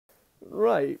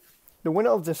Right. The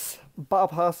winner of this Battle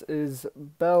Pass is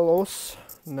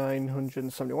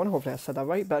Belos971. Hopefully I said that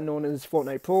right. Better known as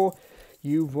Fortnite Pro.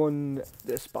 You've won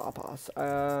this Battle Pass.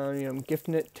 I'm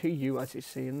gifting it to you as you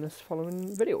see in this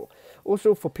following video.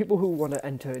 Also, for people who want to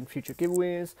enter in future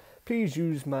giveaways, please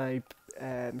use my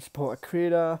support a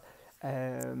creator.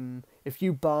 If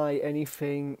you buy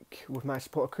anything with my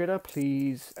support a creator,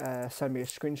 please send me a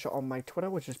screenshot on my Twitter,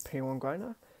 which is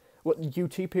P1Grinder.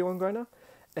 UTP1Grinder.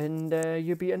 And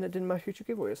you'll be entered in my future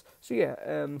giveaways. So yeah,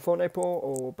 Fortnite Pro,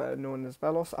 or better known as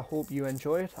Belos, I hope you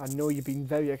enjoy it. I know you've been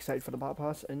very excited for the Battle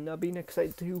Pass, and I've been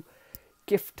excited to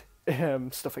gift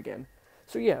stuff again.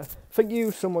 So yeah, thank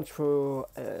you so much for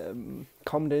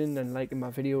commenting and liking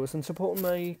my videos and supporting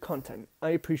my content.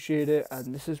 I appreciate it,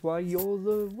 and this is why you're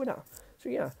the winner. So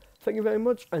yeah, thank you very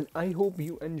much, and I hope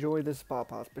you enjoy this Battle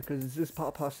Pass, because this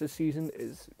Battle Pass this season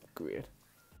is great.